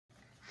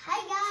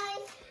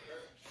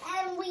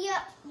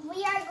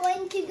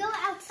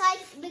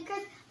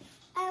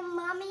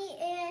Mommy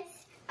is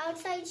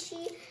outside.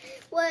 She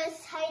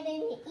was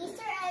hiding the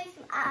Easter eggs.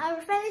 Our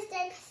friend is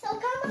there. So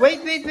come on.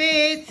 Wait.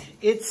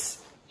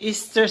 It's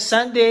Easter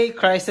Sunday.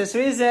 Christ has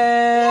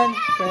risen.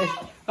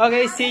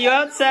 Okay, see you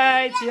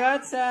outside.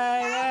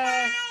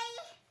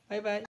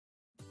 Bye.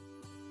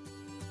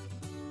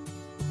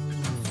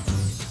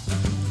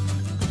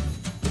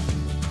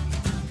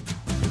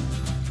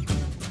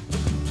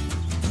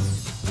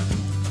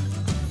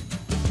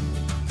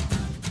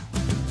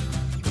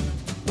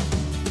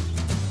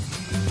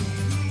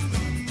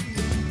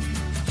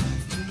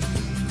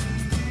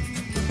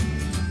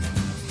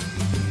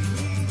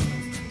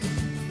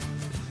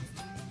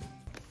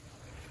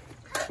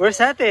 Where's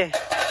Ate?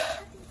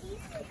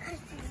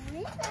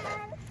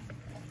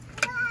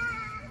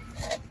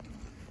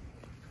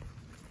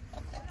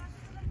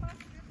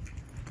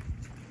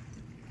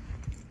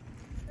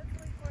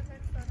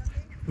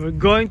 We're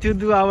going to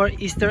do our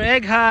Easter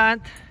egg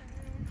hunt.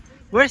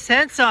 Where's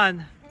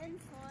Henson? Henson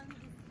is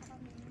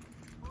coming.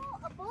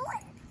 Oh, a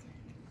bullet!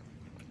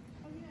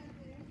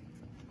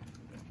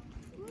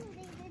 Ooh,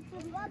 they did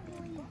some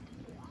lovely.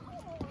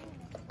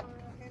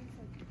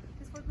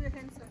 This for Kuya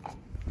Henson.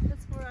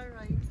 That's for our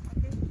ride.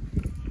 Okay?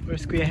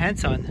 Where's Kuya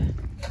Henson? Go!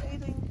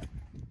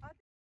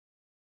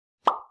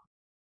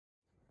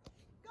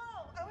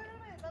 Wait a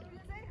minute. What did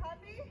you say?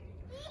 Happy?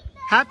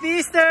 Happy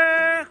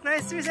Easter!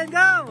 Christ risen,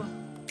 go!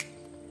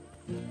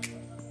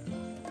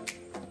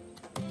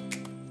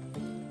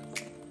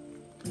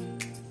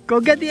 Go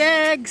get the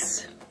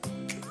eggs!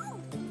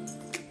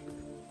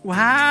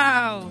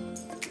 Wow!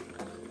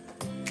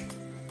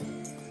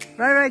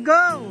 Right,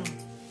 go!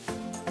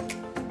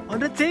 On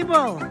the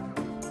table!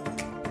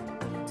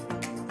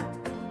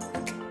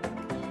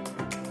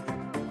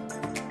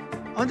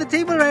 On the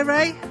table,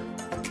 right?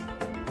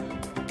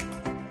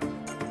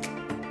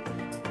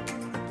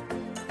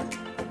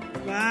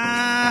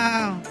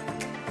 Wow!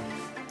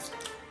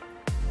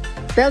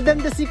 Tell them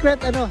the secret,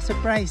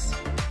 surprise.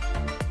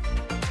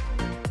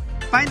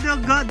 Find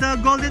the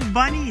golden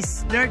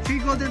bunnies. There are 3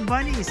 golden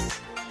bunnies.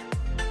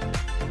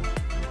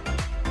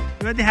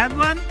 You already have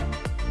one?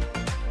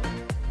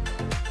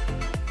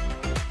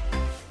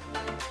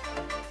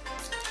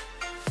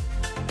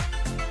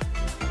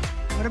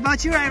 What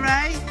about you,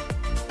 Rai?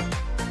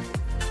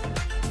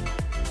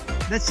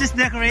 That's just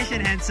decoration,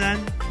 Henson.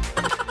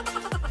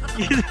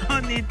 You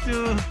don't need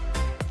to...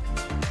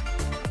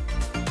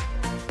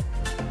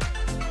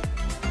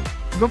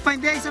 Go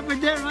find the eggs over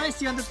there, right?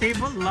 See on the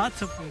table?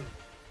 Lots of food.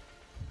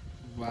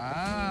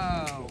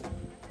 Wow.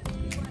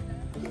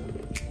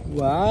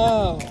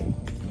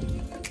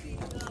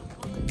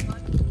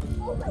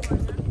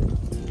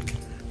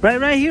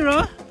 Right here,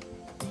 oh.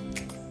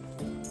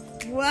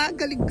 Wow,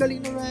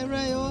 galing na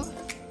Rai, oh.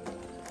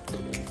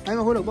 Ay,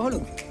 mahulog.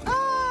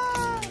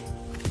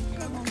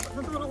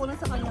 Naturo ko na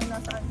sa kanyang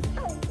nasaan.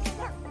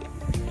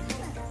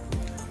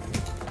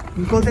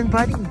 Yung golden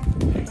bunny.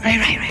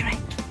 Right.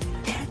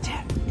 There.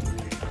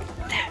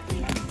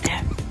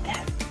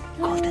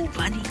 Golden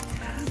bunny.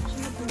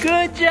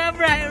 Good job,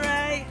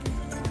 Rai.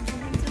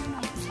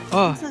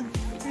 Oh.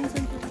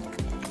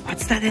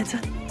 What's that, Henson?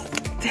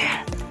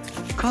 There.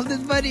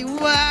 Golden bunny.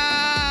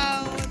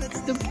 Wow. That's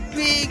the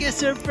biggest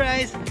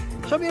surprise.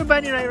 Show me your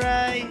bunny,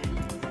 Rai.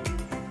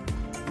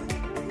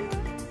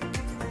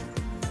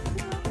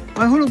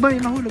 Mahulog, bunny.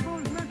 Mahulog.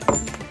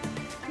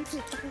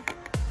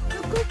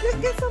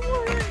 Get some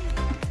more.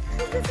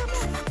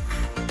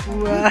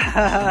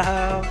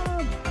 Wow.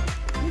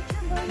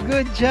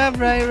 Good job,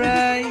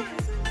 Rai.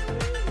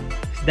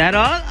 Is that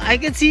all?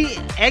 I can see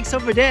eggs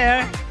over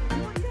there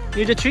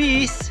near the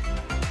trees.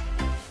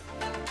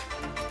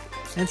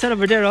 And some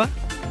over there, oh.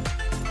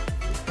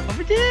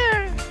 Over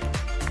there.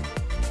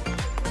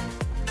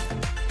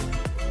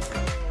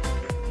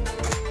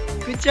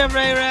 Good job,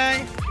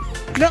 Rai.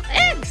 Look,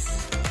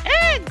 eggs.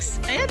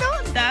 Ayan, oh.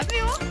 Ang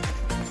dami, oh.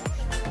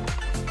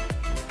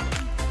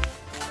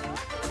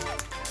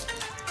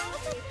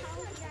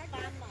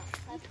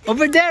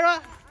 Over there,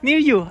 oh.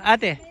 Near you,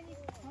 Ate.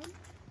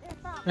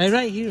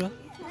 Right here, oh.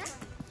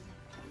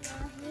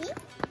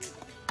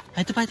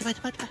 Ito pa.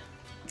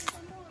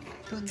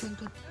 Doon.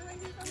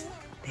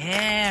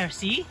 There,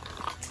 see?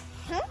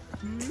 Huh?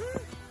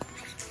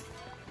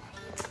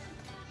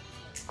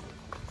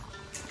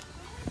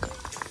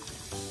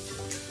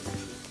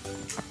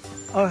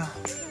 Oh.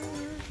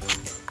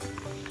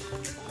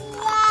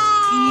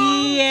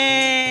 Wow!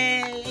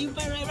 Yay! Ayun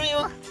pa, right,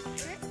 oh.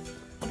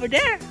 Over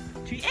there.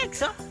 3 eggs,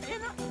 oh.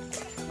 Ayan, oh.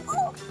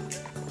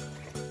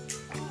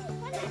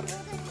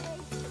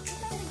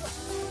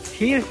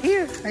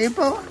 Here. Ayun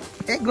po.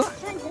 Egg, oh.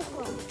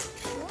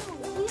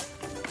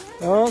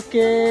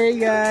 Okay,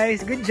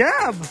 guys. Good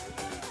job.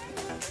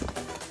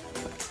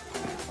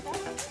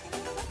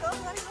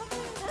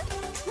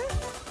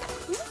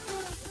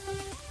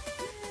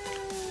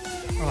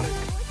 Oh.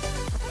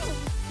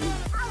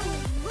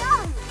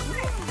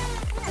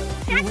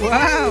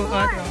 Wow.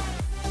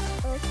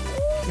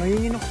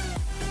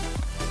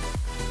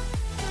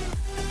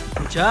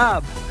 Good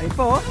job. Ayun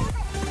po.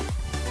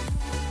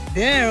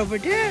 There, over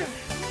there.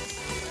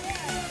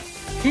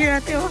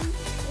 Here, ate, oh.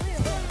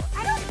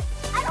 I don't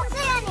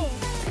see any.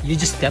 You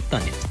just stepped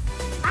on it.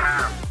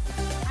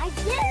 I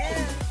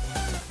did.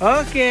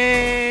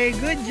 Okay,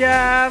 good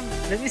job.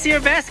 Let me see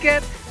your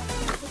basket.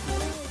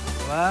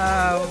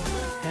 Wow,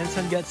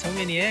 Hanson got so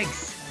many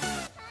eggs.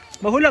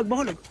 Mahulog,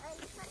 mahulog.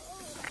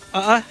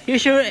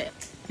 Here's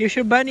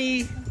your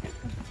bunny.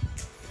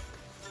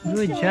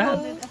 Good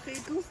job.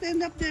 Okay, go stand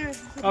up there.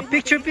 Oh,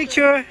 picture.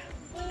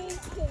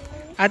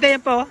 Ate,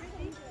 yan po.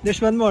 There's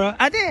one more.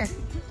 Ate!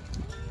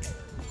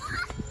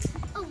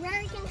 Oh,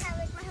 Rary can have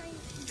it behind.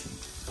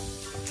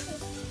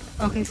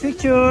 Okay,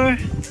 picture.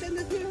 Stand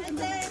up here and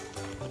then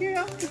here,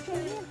 picture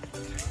here.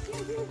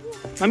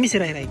 Mami, si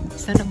Rai Rai.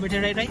 Stand up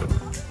there, Rai Rai.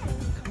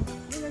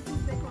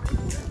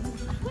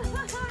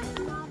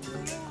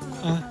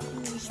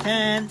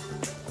 Stand.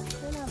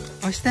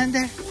 Oh, stand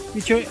there.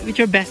 With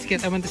your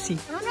basket. I want to see.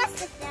 I'm gonna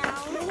sit down.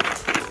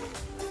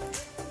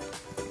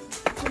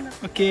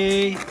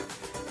 Okay.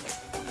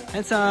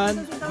 Hands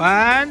on.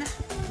 1,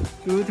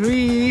 2,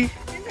 3.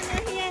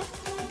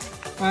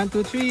 1,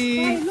 2,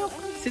 3.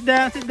 Sit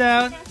down. Sit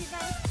down.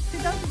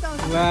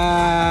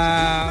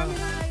 Wow.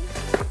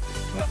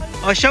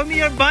 Oh, show me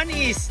your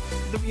bunnies.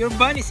 Your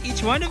bunnies,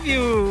 each one of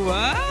you.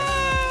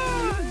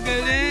 Wow.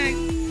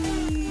 Galing.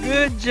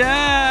 Good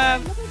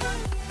job.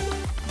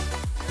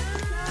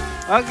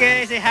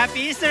 Okay, say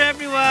Happy Easter,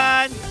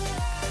 everyone.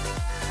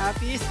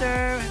 Happy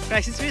Easter.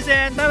 Precious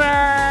Vincent.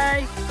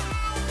 Bye-bye.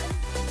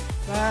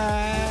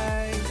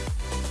 Bye.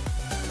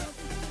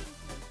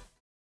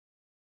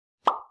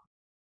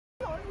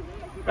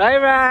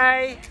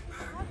 Rai.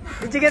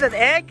 Did you get an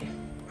egg?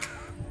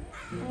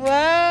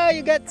 Wow,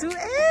 you got 2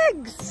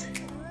 eggs.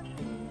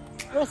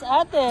 Where's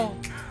Ate?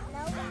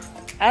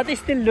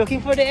 Ate's still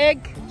looking for the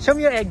egg. Show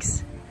me your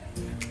eggs.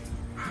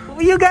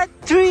 You got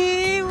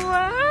 3.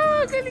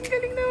 Wow, galing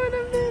naman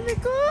ang bebe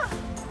ko.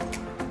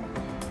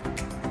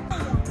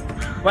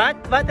 What,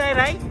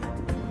 Rai?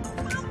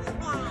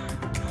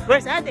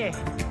 Where's Ate?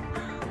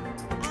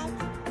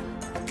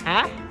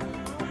 Huh?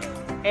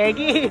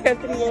 Eggy.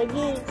 3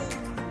 eggies.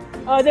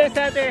 Oh, there's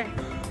Ate.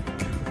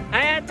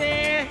 Hi,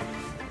 Ate.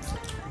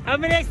 How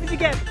many eggs did you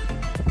get?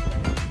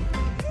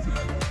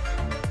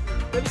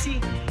 Let me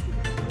see.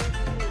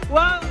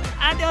 Wow,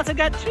 Ate also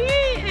got 3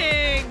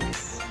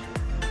 eggs.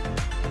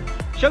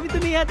 Show it to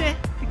me, Ate.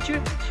 Picture.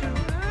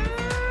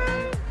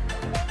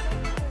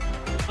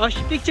 Oh,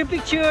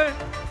 picture.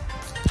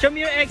 Show me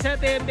your eggs,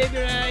 Ate, Baby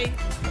Rye.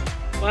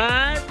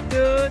 1,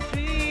 2,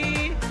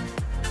 3.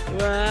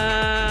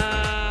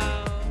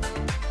 Wow.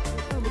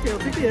 Okay, I'll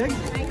pick the egg.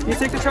 You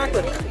take the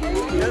chocolate.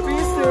 Happy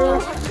Easter.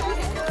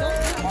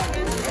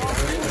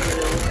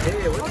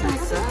 Hey, what's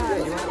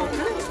inside?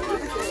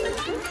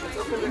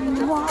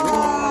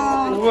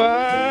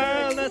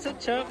 Wow, that's a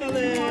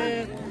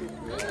chocolate.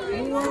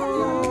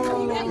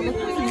 Wow, look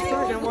what's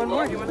inside. And one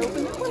more. You want to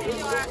open it?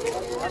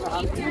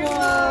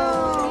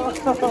 Wow.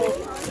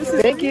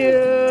 Thank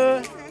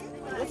you.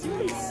 That's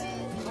nice.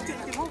 Okay, you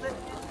can hold it.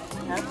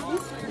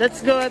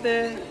 Let's go,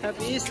 Ate.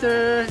 Happy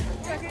Easter.